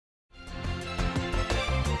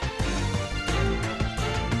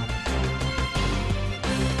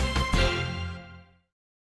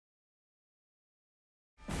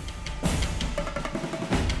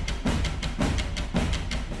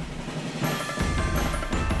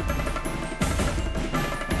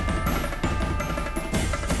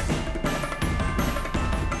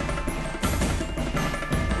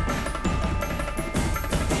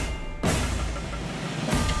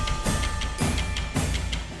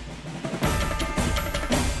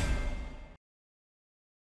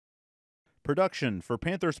Production for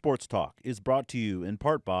Panther Sports Talk is brought to you in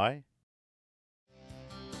part by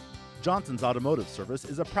Johnson's Automotive Service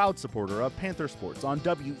is a proud supporter of Panther Sports on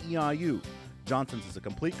WEIU. Johnson's is a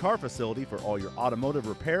complete car facility for all your automotive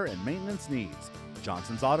repair and maintenance needs.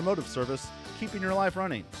 Johnson's Automotive Service, keeping your life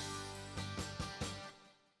running.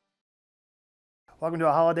 Welcome to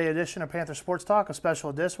a holiday edition of Panther Sports Talk, a special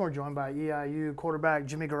edition. We're joined by EIU quarterback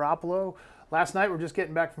Jimmy Garoppolo. Last night, we're just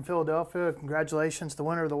getting back from Philadelphia. Congratulations, the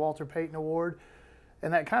winner of the Walter Payton Award.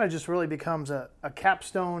 And that kind of just really becomes a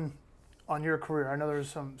capstone on your career. I know there's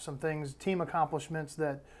some things, team accomplishments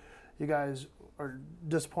that you guys are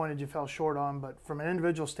disappointed you fell short on, but from an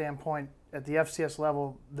individual standpoint, at the FCS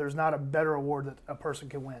level, there's not a better award that a person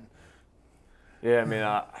can win. Yeah, I mean,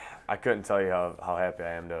 I couldn't tell you how happy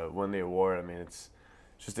I am to win the award. I mean, it's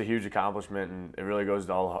just a huge accomplishment, and it really goes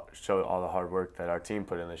to show all the hard work that our team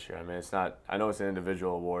put in this year. I mean, it's not, I know it's an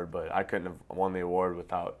individual award, but I couldn't have won the award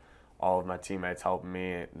without all of my teammates helping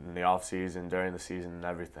me in the off season, during the season, and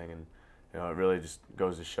everything. And you know, it really just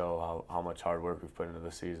goes to show how much hard work we've put into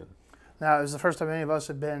the season. Now, it was the first time any of us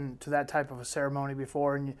had been to that type of a ceremony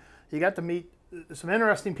before, and you got to meet some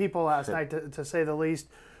interesting people last night, to say the least.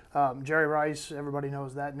 Jerry Rice, everybody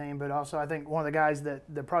knows that name, but also I think one of the guys that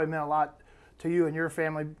probably meant a lot to you and your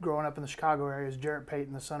family growing up in the Chicago area is Jarrett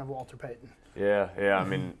Payton, the son of Walter Payton. Yeah. I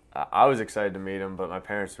mean, I was excited to meet him, but my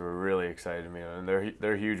parents were really excited to meet him, and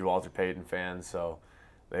they're huge Walter Payton fans, so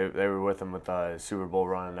they were with him with the Super Bowl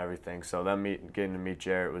run and everything. So getting to meet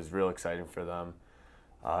Jarrett was real exciting for them.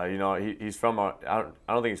 You know, he's from I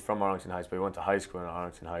don't think he's from Arlington Heights, but he went to high school in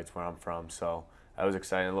Arlington Heights, where I'm from. So that was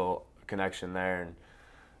exciting, a little connection there, and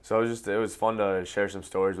so it was fun to share some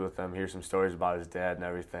stories with him, hear some stories about his dad and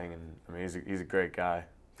everything. And I mean, he's a great guy.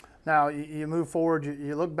 Now you move forward,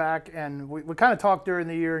 you look back, and we kind of talked during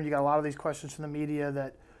the year, and you got a lot of these questions from the media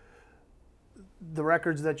that the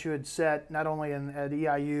records that you had set, not only at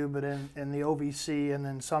EIU but in the OVC, and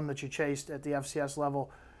then some that you chased at the FCS level.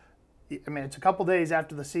 I mean, it's a couple days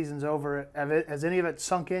after the season's over. Has any of it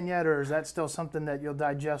sunk in yet, or is that still something that you'll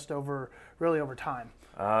digest over time?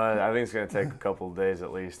 I think it's going to take a couple of days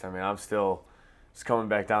at least. I mean, I'm still just coming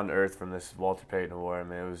back down to earth from this Walter Payton Award. I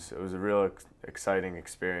mean, it was a real exciting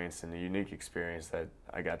experience and a unique experience that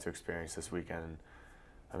I got to experience this weekend. And,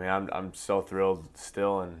 I mean, I'm so thrilled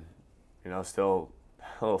still, and you know, still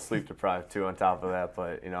a little sleep deprived too on top of that.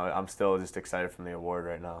 But you know, I'm still just excited from the award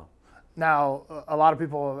right now. Now, a lot of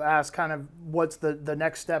people have asked kind of what's the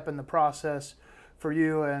next step in the process for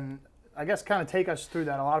you, and I guess kind of take us through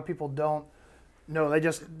that. A lot of people don't know.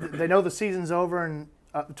 They know the season's over, and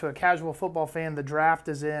to a casual football fan, the draft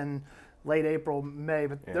is in late April, May,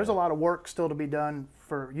 but There's a lot of work still to be done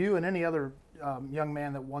for you and any other young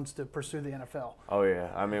man that wants to pursue the NFL. Oh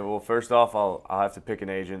yeah, I mean, well, first off, I'll have to pick an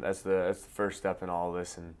agent. That's the first step in all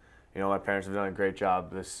this, and you know, my parents have done a great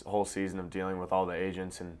job this whole season of dealing with all the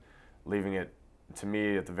agents and leaving it to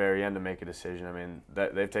me at the very end to make a decision. I mean,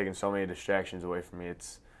 they've taken so many distractions away from me.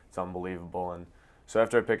 It's unbelievable. And so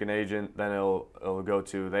after I pick an agent, then it'll go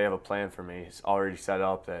to, they have a plan for me. It's already set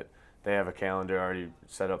up, that they have a calendar already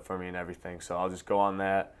set up for me and everything. So I'll just go on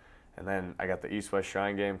that. And then I got the East-West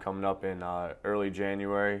Shrine game coming up in early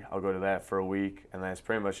January. I'll go to that for a week. And then it's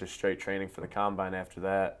pretty much just straight training for the Combine after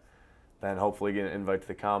that. Then hopefully get an invite to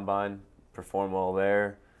the Combine, perform well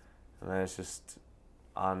there. And then it's just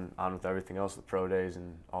on with everything else, the pro days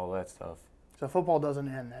and all that stuff. So football doesn't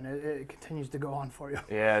end, and it continues to go on for you.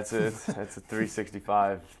 Yeah, it's a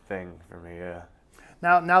 365 thing for me. Yeah.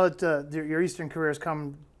 Now that your Eastern career has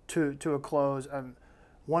come to a close,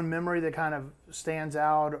 one memory that kind of stands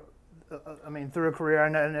out. I mean, through a career,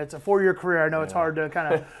 and it's a 4-year career. I know it's hard to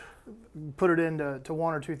kind of put it into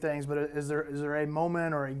one or two things, but is there a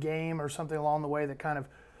moment or a game or something along the way that kind of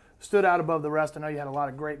stood out above the rest? I know you had a lot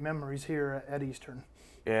of great memories here at Eastern.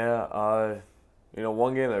 Yeah, you know,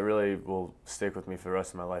 one game that really will stick with me for the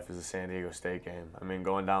rest of my life is the San Diego State game. I mean,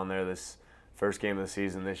 going down there this first game of the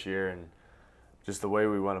season this year, and just the way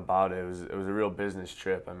we went about it, it was a real business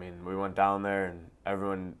trip. I mean, we went down there,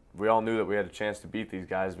 and we all knew that we had a chance to beat these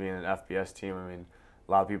guys, being an FBS team. I mean,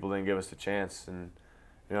 a lot of people didn't give us a chance, and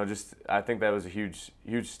you know, I think that was a huge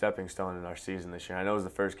stepping stone in our season this year. I know it was the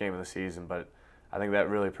first game of the season, but I think that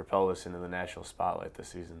really propelled us into the national spotlight this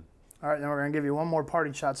season. All right, then we're going to give you one more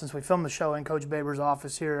parting shot since we filmed the show in Coach Baber's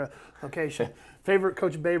office here, location. Favorite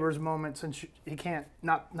Coach Baber's moment, since he can't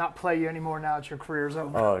not play you anymore now that your career's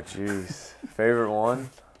over? Oh, jeez. Favorite one?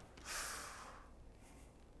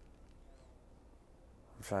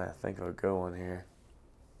 I'm trying to think of a good one here.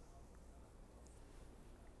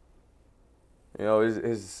 You know,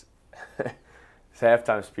 his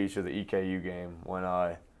halftime speech of the EKU game when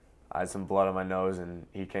I had some blood on my nose, and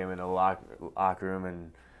he came into the locker room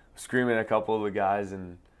and screaming at a couple of the guys,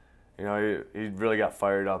 and you know, he really got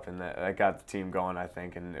fired up, and that got the team going, I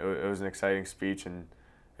think, and it was an exciting speech, and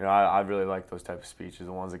you know, I really like those type of speeches,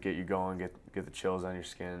 the ones that get you going, get the chills on your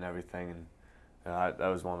skin and everything, and that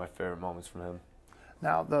was one of my favorite moments from him.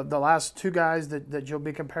 Now, the last two guys that you'll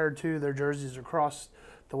be compared to, their jerseys are across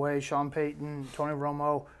the way, Sean Payton, Tony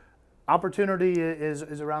Romo. Opportunity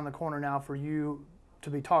is around the corner now for you to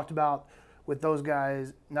be talked about with those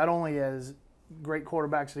guys, not only as great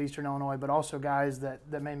quarterbacks at Eastern Illinois, but also guys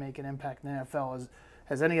that may make an impact in the NFL.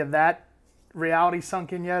 Has any of that reality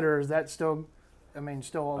sunk in yet, or is that still a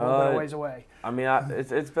little bit of ways away? I mean,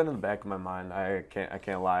 it's been in the back of my mind. I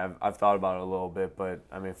can't lie. I've thought about it a little bit, but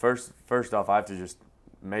I mean, first off, I have to just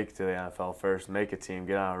make it to the NFL first, make a team,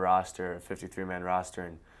 get on a roster, a 53-man roster,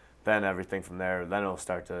 and then everything from there. Then it'll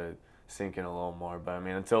start to sink in a little more. But I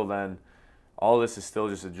mean, until then, all this is still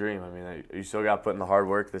just a dream. I mean, you still got to put in the hard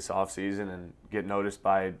work this offseason and get noticed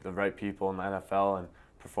by the right people in the NFL and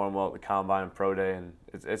perform well at the Combine and Pro Day. And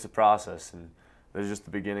it's a process, and this is just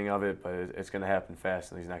the beginning of it, but it's going to happen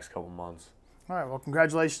fast in these next couple months. All right, well,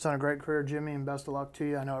 congratulations on a great career, Jimmy, and best of luck to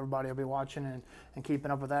you. I know everybody will be watching and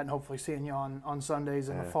keeping up with that, and hopefully seeing you on Sundays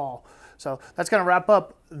in the fall. So that's going to wrap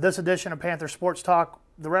up this edition of Panther Sports Talk.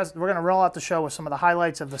 The rest, we're going to roll out the show with some of the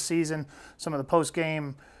highlights of the season, some of the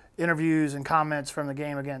post-game interviews and comments from the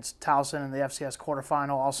game against Towson in the FCS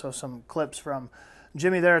Quarterfinal, also some clips from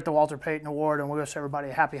Jimmy there at the Walter Payton Award, and we wish everybody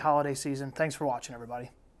a happy holiday season. Thanks for watching,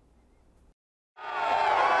 everybody.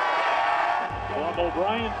 From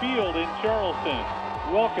O'Brien Field in Charleston,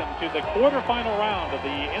 welcome to the quarterfinal round of the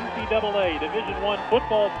NCAA Division I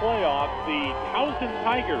football playoff. The Towson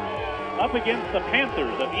Tigers up against the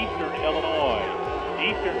Panthers of Eastern Illinois.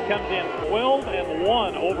 Eastern comes in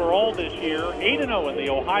 12-1 overall this year, 8-0 in the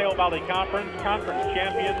Ohio Valley Conference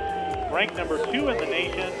champions, ranked number 2 in the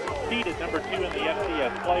nation, seeded number 2 in the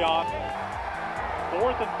FCS playoffs.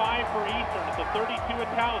 4th and 5 for Eastern at the 32 at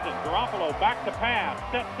Towson. Garoppolo back to pass,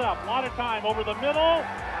 sets up, a lot of time over the middle,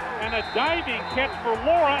 and a diving catch for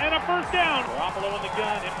Laura and a first down. Garoppolo in the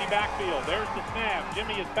gun, empty backfield. There's the snap.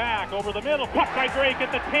 Jimmy is back over the middle, caught by Drake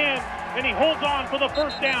at the 10, and he holds on for the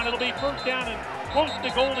first down. It'll be first down and close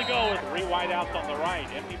to goal to go. 3 wideouts on the right.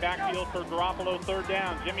 Empty backfield for Garoppolo, third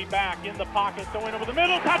down. Jimmy back in the pocket, going over the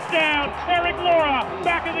middle. Touchdown! Eric Laura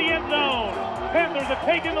back in the end zone. Panthers have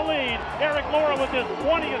taken the lead. Eric Laura with his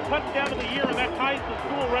 20th touchdown of the year, and that ties the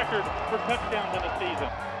school record for touchdowns in a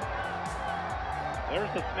season.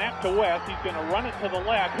 There's the snap to West. He's going to run it to the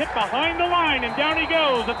left, hit behind the line, and down he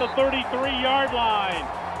goes at the 33-yard line.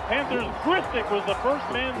 Panthers Gristic was the first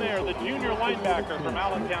man there, the junior linebacker from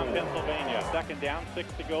Allentown, Pennsylvania. Second down,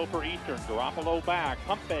 6 to go for Eastern. Garoppolo back,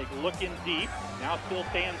 pump fake, looking deep. Now still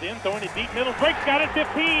stands in, throwing it deep middle. Drake's got it,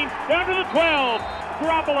 15, down to the 12.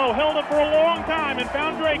 Garoppolo held it for a long time and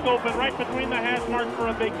found Drake open right between the hash marks for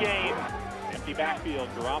a big gain. Empty backfield,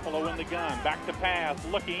 Garoppolo in the gun, back to pass,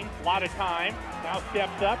 looking, a lot of time, now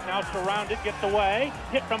steps up, now surrounded, gets away,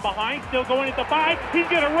 hit from behind, still going at the 5, he's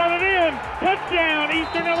going to run it in, touchdown,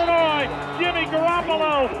 Eastern Illinois. Jimmy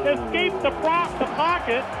Garoppolo escaped the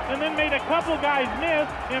pocket and then made a couple guys miss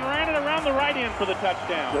and ran it around the right end for the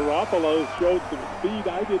touchdown. Garoppolo showed some speed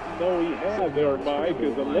I didn't know he had there, Mike,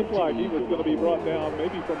 as it looked like he was going to be brought down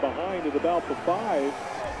maybe from behind at about the 5.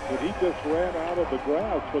 But he just ran out of the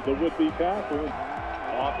grass for the would-be tackle.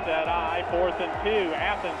 Offset I, 4th and 2.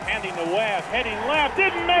 Athens handing to West, heading left,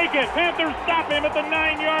 didn't make it. Panthers stop him at the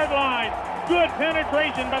 9-yard line. Good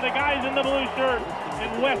penetration by the guys in the blue shirt,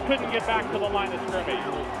 and West couldn't get back to the line of scrimmage.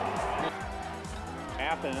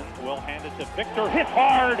 Athens will hand it to Victor, hit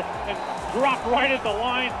hard and dropped right at the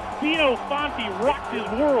line. Dino Fonte rocked his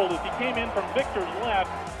world as he came in from Victor's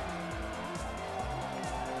left.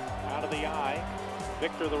 Out of the eye.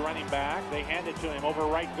 Victor, the running back, they hand it to him over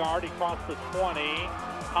right guard. He crossed the 20,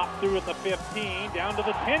 hopped through at the 15, down to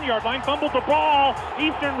the 10-yard line, fumbled the ball.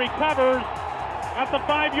 Eastern recovers at the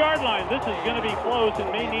 5-yard line. This is going to be close and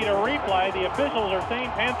may need a replay. The officials are saying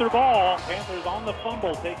Panther ball. Panthers on the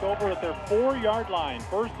fumble, take over at their 4-yard line.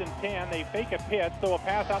 1st and 10, they fake a pitch, throw a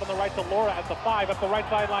pass out on the right to Laura at the 5, up the right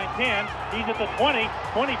sideline 10. He's at the 20,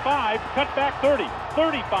 25, cut back 30,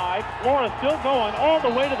 35. Laura still going all the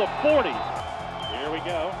way to the 40. Here we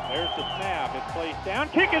go. There's the snap. It's placed down.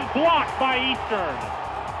 Kick is blocked by Eastern.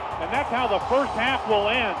 And that's how the first half will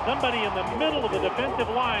end. Somebody in the middle of the defensive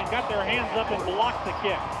line got their hands up and blocked the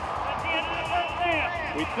kick. That's the end of the first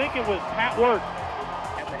half. We think it was Pat Wirtz.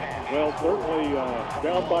 Well, certainly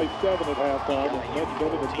down by 7 at halftime. It's much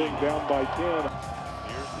better than being down by 10.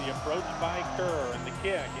 Here's the the approach by Kerr and the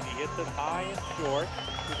kick, and he hits it high and short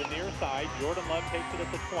to the near side. Jordan Love takes it at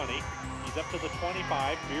the 20. He's up to the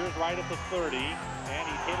 25. Beers right at the 30, and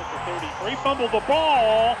he's hit at the 33. Fumbled the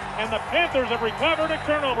ball, and the Panthers have recovered a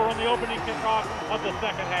turnover on the opening kickoff of the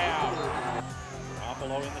second half.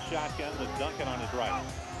 Garoppolo in the shotgun with Duncan on his right.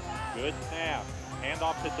 Good snap. Hand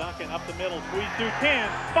off to Duncan, up the middle, squeeze through 10,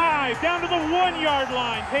 5, down to the 1-yard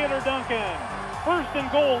line. Taylor Duncan. First and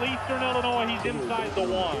goal, Eastern Illinois. He's inside the 1.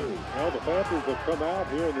 Well, the Panthers have come out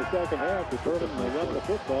here in the second half determined to run the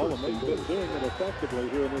football, and they've been doing it effectively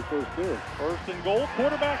here in this first period. First and goal,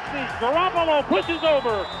 quarterback sneak. Garoppolo pushes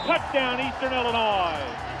over. Touchdown, Eastern Illinois.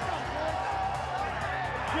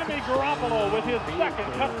 Jimmy Garoppolo with his second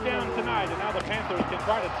touchdown tonight, and now the Panthers can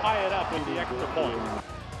try to tie it up with the extra point.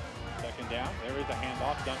 Second down, there is a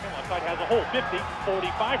handoff. Duncan, left side has a hole, 50,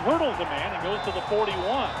 45, hurdles a man and goes to the 41.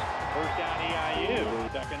 First down EIU,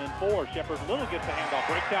 2nd and 4. Shepard Little gets the handoff,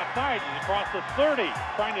 breaks outside, he's across the 30,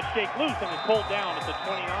 trying to shake loose and is pulled down at the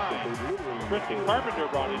 29. Christian Carpenter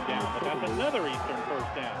brought him down, but that's another Eastern first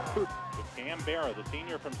down. With Cam Barra, the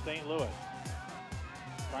senior from St. Louis.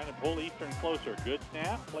 Trying to pull Eastern closer. Good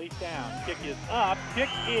snap, place down. Kick is up. Kick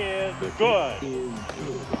is good.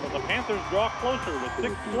 So the Panthers draw closer with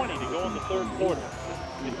 6:20 to go in the third quarter.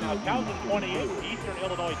 It's now Towson 28, Eastern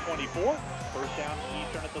Illinois 24. First down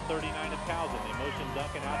Eastern at the 39 of Towson. They motion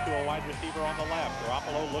Duncan out to a wide receiver on the left.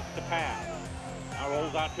 Garoppolo looks to pass. Now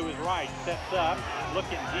rolls out to his right, sets up,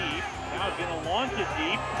 looking deep. Now he's going to launch it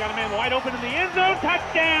deep. Got a man wide open in the end zone.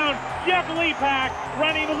 Touchdown! Jeff Lepak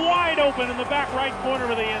running wide open in the back right corner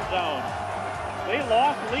of the end zone. They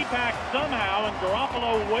lost Lepak somehow, and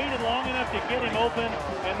Garoppolo waited long enough to get him open,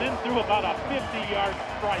 and then threw about a 50-yard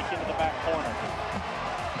strike into the back corner.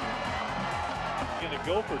 He's going to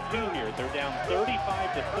go for 2 here. They're down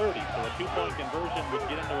 35 to 30, so a 2-point conversion would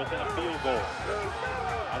get into within a field goal.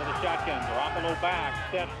 Out of the shotgun, Garoppolo back,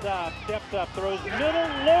 steps up, throws middle,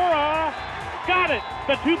 Laura, got it!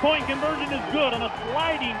 The 2-point conversion is good on a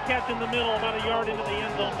sliding catch in the middle, about a yard into the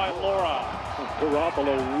end zone by Laura.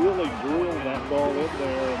 Garoppolo really drilled that ball in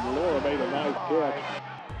there, and Laura made a nice catch.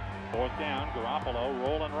 Fourth down, Garoppolo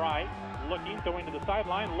rolling right, looking, throwing to the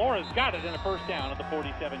sideline. Laura's got it in a first down at the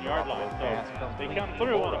 47-yard line. So they come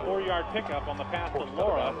through on a 4-yard pickup on the pass to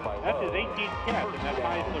Laura. That's his 18th catch, and that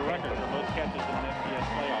ties the record for most catches in an FCS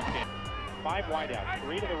playoff game. 5 wideouts,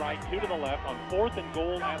 3 to the right, 2 to the left on 4th and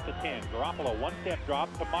goal at the 10. Garoppolo, 1-step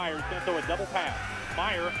drop to Myers, going to throw a double pass.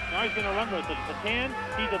 Meyer, now he's going to run with it at the 10,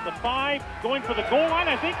 he's at the 5, going for the goal line,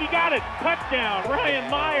 I think he got it, touchdown, Ryan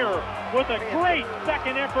Meyer with a great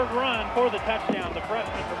second effort run for the touchdown, the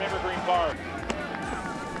freshman from Evergreen Park.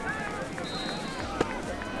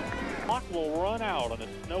 Clock will run out on a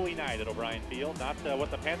snowy night at O'Brien Field, not what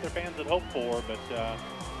the Panther fans had hoped for, but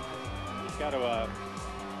just got to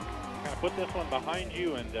kind of put this one behind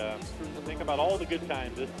you and think about all the good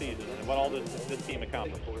times this season and what all this team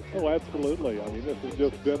accomplished. Oh, absolutely. I mean, this has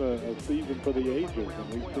just been a season for the ages, and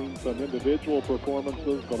we've seen some individual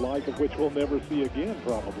performances, the like of which we'll never see again,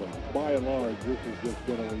 probably. By and large, this has just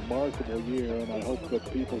been a remarkable year, and I hope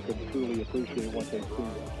that people can truly appreciate what they've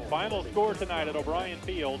seen. Final score tonight at O'Brien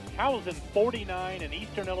Field, Towson 49 and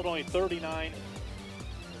Eastern Illinois 39.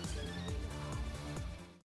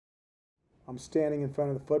 I'm standing in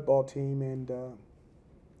front of the football team, and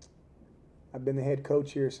I've been the head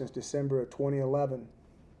coach here since December of 2011.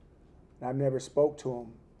 And I've never spoke to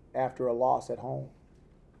them after a loss at home.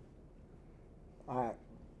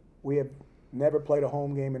 We have never played a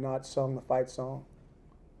home game and not sung the fight song.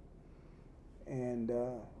 And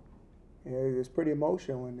it was pretty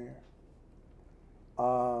emotional in there.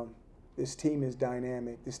 This team is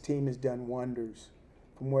dynamic. This team has done wonders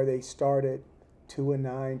from where they started.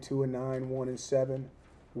 2-9, 2-9, 1-7,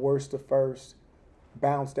 worst to first,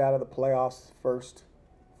 bounced out of the playoffs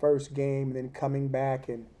first game, and then coming back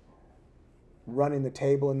and running the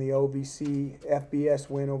table in the OVC FBS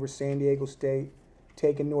win over San Diego State,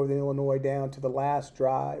 taking Northern Illinois down to the last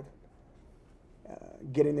drive,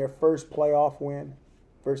 getting their first playoff win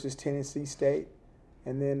versus Tennessee State,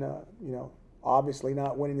 and then obviously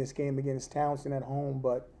not winning this game against Towson at home,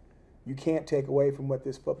 but you can't take away from what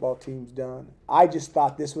this football team's done. I just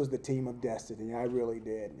thought this was the team of destiny. I really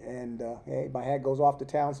did. And hey, my hat goes off to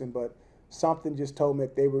Towson, but something just told me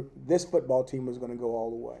that this football team was going to go all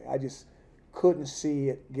the way. I just couldn't see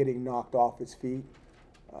it getting knocked off its feet.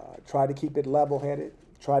 Tried to keep it level-headed.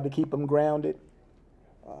 Tried to keep them grounded.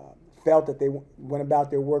 Felt that they went about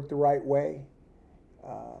their work the right way.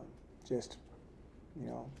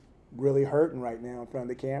 Really hurting right now in front of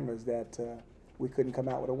the cameras that we couldn't come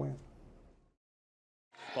out with a win.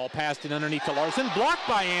 Ball passed in underneath to Larson, blocked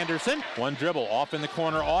by Anderson. One dribble off in the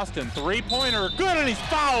corner, Austin, three-pointer, good, and he's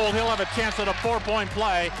fouled. He'll have a chance at a 4-point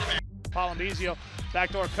play. Palambizio,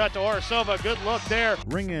 backdoor cut to Orisova, good look there.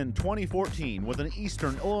 Ring in 2014 with an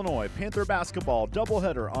Eastern Illinois Panther basketball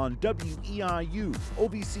doubleheader on WEIU.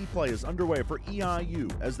 OVC play is underway for EIU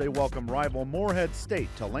as they welcome rival Morehead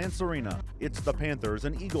State to Lance Arena. It's the Panthers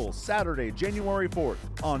and Eagles Saturday, January 4th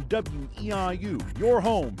on WEIU, your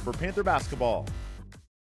home for Panther basketball.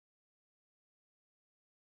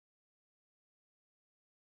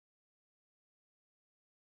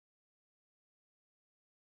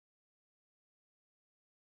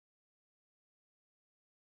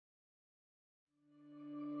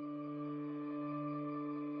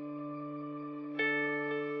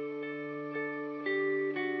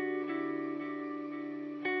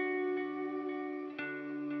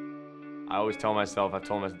 I always tell myself, I've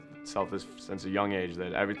told myself this since a young age,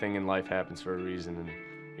 that everything in life happens for a reason. And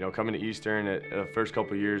you know, coming to Eastern, the first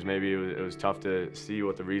couple of years, maybe it was tough to see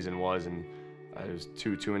what the reason was. And it was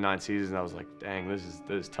 2-9 seasons, and I was like, dang, this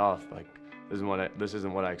is tough. Like, this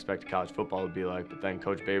isn't what I expected college football to be like. But then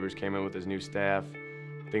Coach Babers came in with his new staff.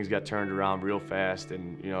 Things got turned around real fast,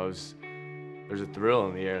 and you know, there's a thrill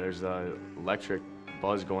in the air. There's a electric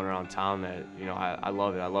buzz going around town that, you know, I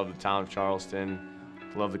love it. I love the town of Charleston.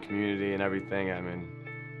 Love the community and everything. I mean,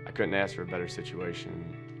 I couldn't ask for a better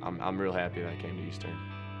situation. I'm real happy that I came to Eastern.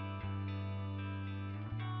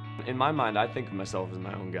 In my mind, I think of myself as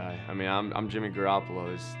my own guy. I mean, I'm Jimmy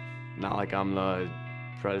Garoppolo. It's not like I'm the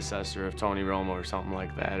predecessor of Tony Romo or something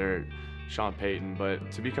like that, or Sean Payton,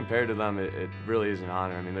 but to be compared to them, it really is an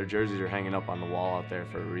honor. I mean, their jerseys are hanging up on the wall out there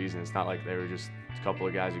for a reason. It's not like they were just a couple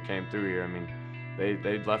of guys who came through here. I mean,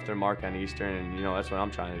 they left their mark on Eastern, and you know, that's what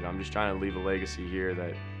I'm trying to do. I'm just trying to leave a legacy here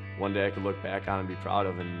that one day I could look back on and be proud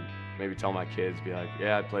of, and maybe tell my kids, be like,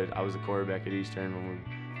 yeah, I was a quarterback at Eastern when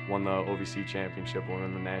we won the OVC championship,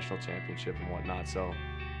 won the national championship and whatnot. So,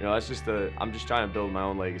 you know, I'm just trying to build my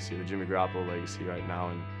own legacy, the Jimmy Garoppolo legacy right now.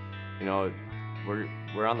 And you know,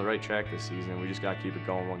 we're on the right track this season. We just got to keep it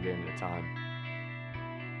going one game at a time.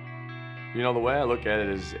 You know, the way I look at it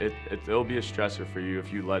is it'll be a stressor for you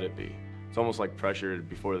if you let it be. It's almost like pressure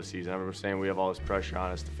before the season. I remember saying we have all this pressure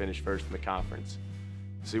on us to finish first in the conference.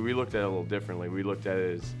 See, we looked at it a little differently. We looked at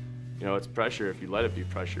it as, you know, it's pressure if you let it be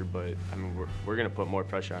pressure, but I mean, we're going to put more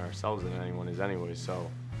pressure on ourselves than anyone is anyway. So,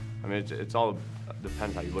 I mean, it's all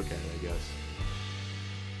depends how you look at it, I guess.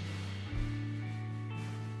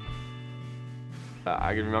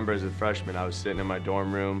 I can remember as a freshman, I was sitting in my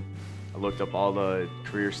dorm room. I looked up all the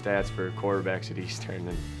career stats for quarterbacks at Eastern,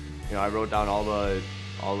 and you know, I wrote down all the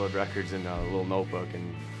records in a little notebook,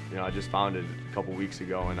 and you know, I just found it a couple weeks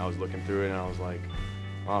ago, and I was looking through it, and I was like,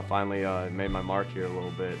 oh, I finally made my mark here a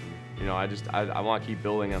little bit. And, you know, I want to keep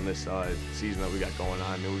building on this season that we got going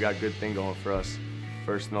on. I mean, we got a good thing going for us.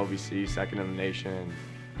 First in OVC, second in the nation, and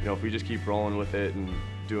you know, if we just keep rolling with it and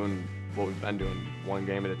doing what we've been doing, one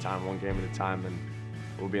game at a time, then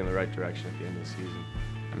we'll be in the right direction at the end of the season.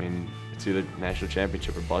 I mean, it's either national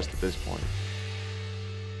championship or bust at this point.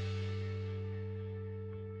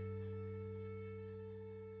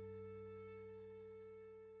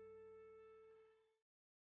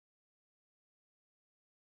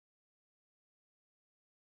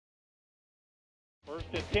 First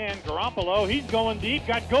and 10, Garoppolo, he's going deep,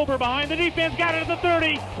 got Gober behind the defense, got it at the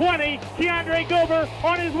 30, 20, Keandre Gober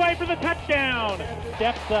on his way for the touchdown.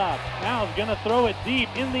 Steps up, now he's gonna throw it deep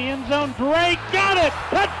in the end zone, Drake got it,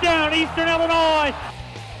 touchdown Eastern Illinois.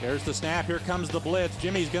 There's the snap, here comes the blitz.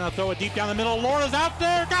 Jimmy's gonna throw it deep down the middle, Laura's out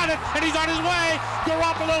there, got it, and he's on his way.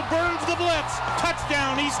 Garoppolo burns the blitz,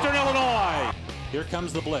 touchdown Eastern Illinois. Here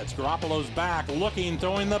comes the blitz. Garoppolo's back, looking,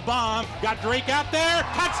 throwing the bomb. Got Drake out there.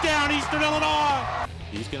 Touchdown, Eastern Illinois.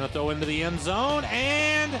 He's going to throw into the end zone,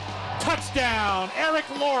 and touchdown, Eric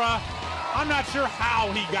Laura. I'm not sure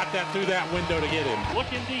how he got that through that window to get him.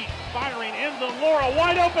 Looking deep, firing, end zone, Laura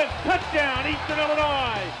wide open. Touchdown, Eastern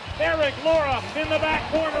Illinois. Eric Laura in the back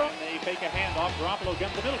corner. They fake a handoff. Garoppolo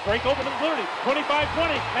comes to the middle. Drake open to the 30.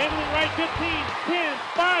 25-20. Handling right 15. 10,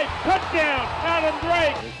 5. Touchdown, Adam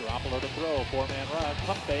Drake. Here's Garoppolo to throw. Four-man rush.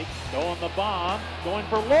 Pump fake. Going the bomb. Going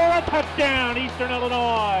for Laura. Touchdown, Eastern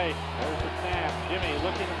Illinois. There's the snap. Jimmy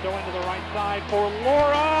looking and throwing to the right side for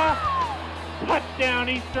Laura. Touchdown,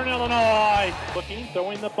 Eastern Illinois. Looking,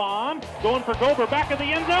 throwing the bomb, going for Gober, back of the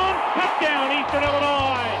end zone. Touchdown, Eastern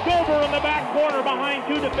Illinois. Gober in the back corner behind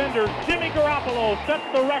two defenders. Jimmy Garoppolo sets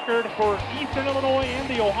the record for Eastern Illinois and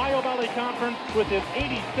the Ohio Valley Conference with his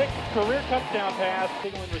 86th career touchdown pass.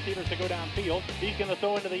 Signaling receivers to go downfield. He's going to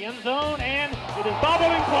throw into the end zone, and it is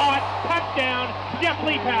bobbled and caught. Touchdown, Jeff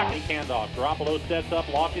Leapak. Handoff. Garoppolo sets up,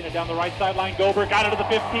 lofting it down the right sideline. Gober got it to the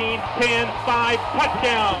 15, 10, 5,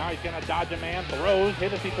 touchdown. Now he's going to dodge a man, throws,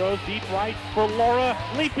 Hennessy throws deep right for Laura.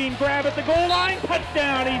 Leaping grab at the goal line.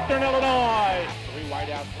 Touchdown, Eastern Illinois. Three wide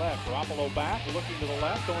out left. Garoppolo back, looking to the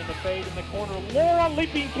left, going to fade in the corner. Laura,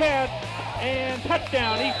 leaping catch, and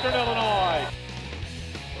touchdown, Eastern Illinois.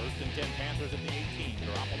 First and 10, Panthers at the 18.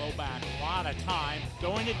 Garoppolo back, a lot of time,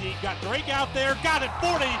 going to deep, got Drake out there, got it,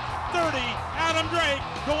 40, 30, Adam Drake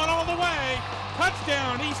going all the way.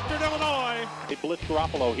 Touchdown, Eastern Illinois. They blitz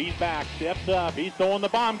Garoppolo. He's back, steps up. He's throwing the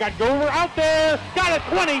bomb. Got Gober out there. Got it,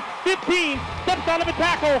 20, 15. Steps out of a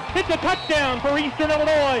tackle. It's a touchdown for Eastern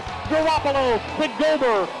Illinois. Garoppolo to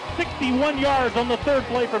Gober. 61 yards on the third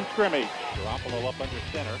play from scrimmage. Garoppolo up under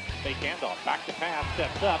center. Fake handoff. Back to pass.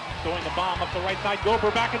 Steps up. Throwing the bomb up the right side.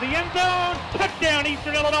 Gober back of the end zone. Touchdown,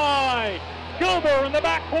 Eastern Illinois. Gober in the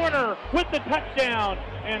back corner with the touchdown.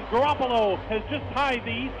 And Garoppolo has just tied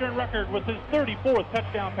the Eastern record with his 34th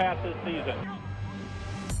touchdown pass this season.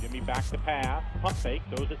 Jimmy back to pass, pump fake,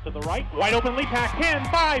 throws it to the right, wide open Leapak, 10,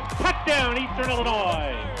 5, touchdown Eastern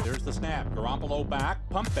Illinois. There's the snap, Garoppolo back,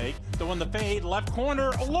 pump fake, throwing the fade, left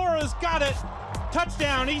corner, Laura's got it.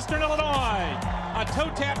 Touchdown Eastern Illinois. A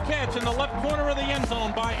toe tap catch in the left corner of the end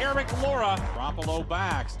zone by Eric Laura. Garoppolo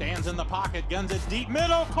back, stands in the pocket, guns it deep,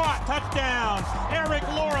 middle, caught, touchdown. Eric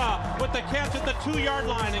Laura with the catch at the 2-yard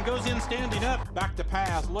line and goes in standing up. Back to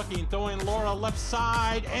pass, looking, throwing Laura left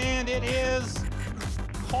side, and it is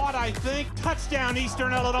caught, I think. Touchdown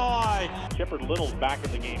Eastern Illinois. Shepard Little's back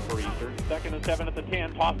in the game for Eastern. 2nd and 7 at the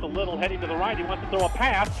 10. Toss to Little, heading to the right. He wants to throw a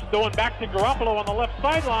pass. Throwing back to Garoppolo on the left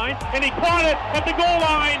sideline. And he caught it at the goal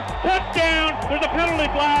line. Touchdown. There's a penalty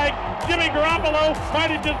flag. Jimmy Garoppolo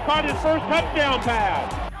might have just caught his first touchdown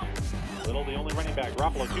pass. Little, the only running back.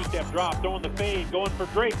 Garoppolo, two-step drop. Throwing the fade. Going for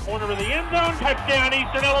Drake. Corner of the end zone. Touchdown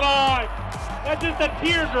Eastern Illinois. That's just a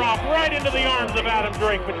teardrop right into the arms of Adam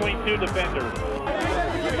Drake between two defenders.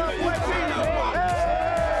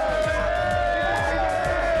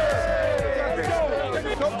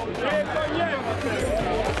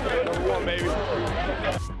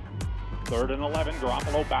 Third and 11,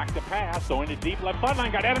 Garoppolo back to pass, throwing it deep left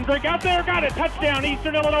sideline, got Adam Drake out there, got it, touchdown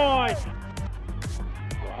Eastern Illinois.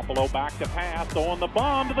 Garoppolo back to pass, throwing the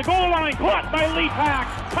bomb to the goal line, caught by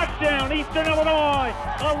Leapak, touchdown Eastern Illinois.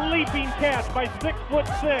 A leaping catch by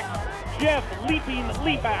 6'6", Jeff Leaping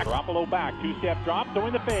Leapak. Garoppolo back, two-step drop,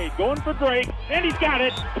 throwing the fade, going for Drake, and he's got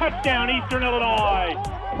it, touchdown Eastern Illinois.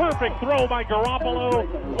 Perfect throw by Garoppolo,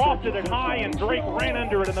 lofted it high, and Drake ran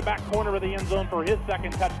under it in the back corner of the end zone for his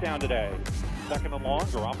second touchdown today. 2nd and long,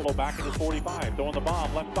 Garoppolo back at his 45, throwing the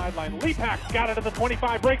bomb, left sideline, Leapak got it at the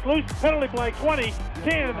 25, breaks loose, penalty flag, 20,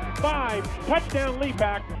 10, 5, touchdown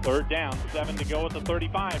Leapak. 3rd down, 7 to go at the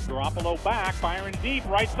 35, Garoppolo back, firing deep,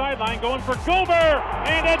 right sideline, going for Gober,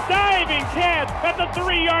 and a diving catch at the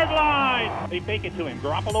 3-yard line. They fake it to him,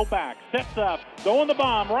 Garoppolo back, sets up, throwing the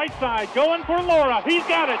bomb, right side, going for Laura, he's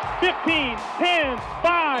got it, 15, 10,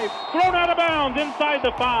 5, thrown out of bounds inside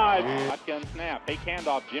the 5. Shotgun snap, fake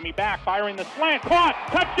handoff, Jimmy back, firing the slant, caught,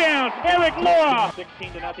 touchdown, Eric Laura.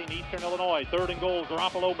 16-0 Eastern Illinois, 3rd and goal,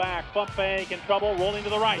 Garoppolo back, pump fake, in trouble, rolling to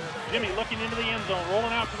the right. Jimmy looking into the end zone,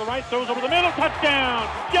 rolling out to the right, throws over the middle, touchdown,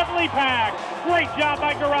 Jeff Leapak. Great job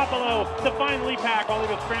by Garoppolo to find Leapak while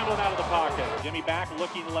he was scrambling out of the pocket. Jimmy back,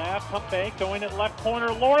 looking left, pump fake, going at left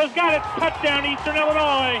corner, Laura's got it, touchdown Eastern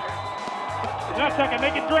Illinois. Now second,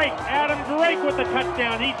 make it Drake. Adam Drake with the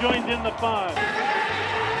touchdown. He joins in the fun.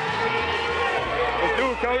 Let's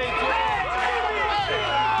do it, Cody.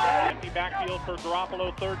 Empty backfield for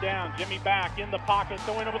Garoppolo, 3rd down. Jimmy back in the pocket,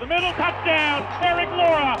 going over the middle. Touchdown! Eric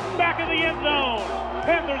Laura, back in the end zone.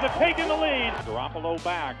 Panthers have taken the lead. Garoppolo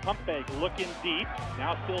back, pump fake, looking deep.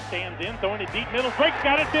 Now still stands in, throwing it deep middle. Drake's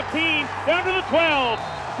got it, 15, down to the 12.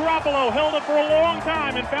 Garoppolo held it for a long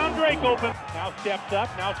time and found Drake open. Now steps up,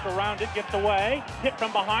 now surrounded, gets away. Hit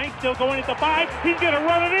from behind, still going at the 5. He's going to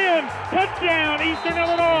run it in. Touchdown, Eastern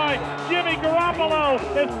Illinois. Jimmy Garoppolo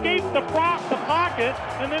escaped the pocket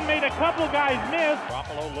and then made a couple guys miss.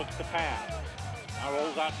 Garoppolo looks to pass. Now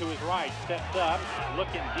rolls out to his right, steps up,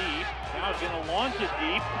 looking deep. Now he's going to launch it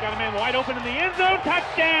deep. Got a man wide open in the end zone.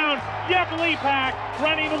 Touchdown! Jeff Leapak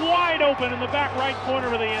running wide open in the back right corner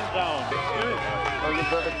of the end zone.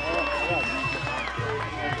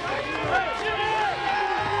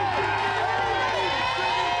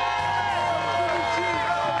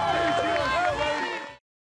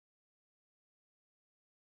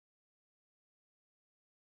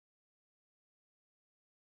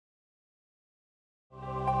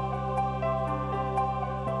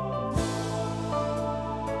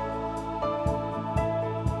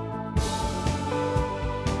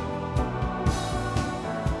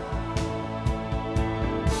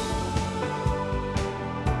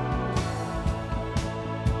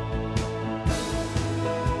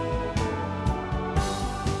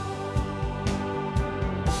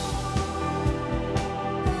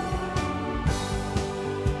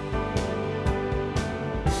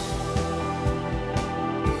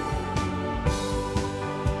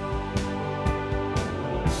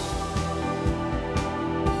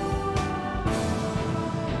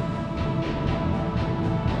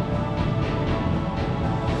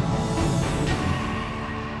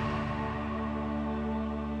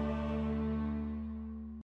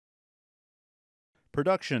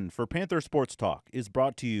 Production for Panther Sports Talk is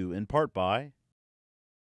brought to you in part by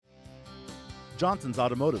Johnson's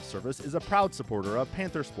Automotive Service is a proud supporter of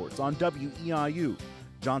Panther Sports on WEIU.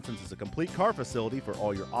 Johnson's is a complete car facility for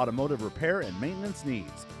all your automotive repair and maintenance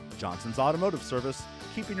needs. Johnson's Automotive Service,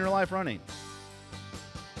 keeping your life running.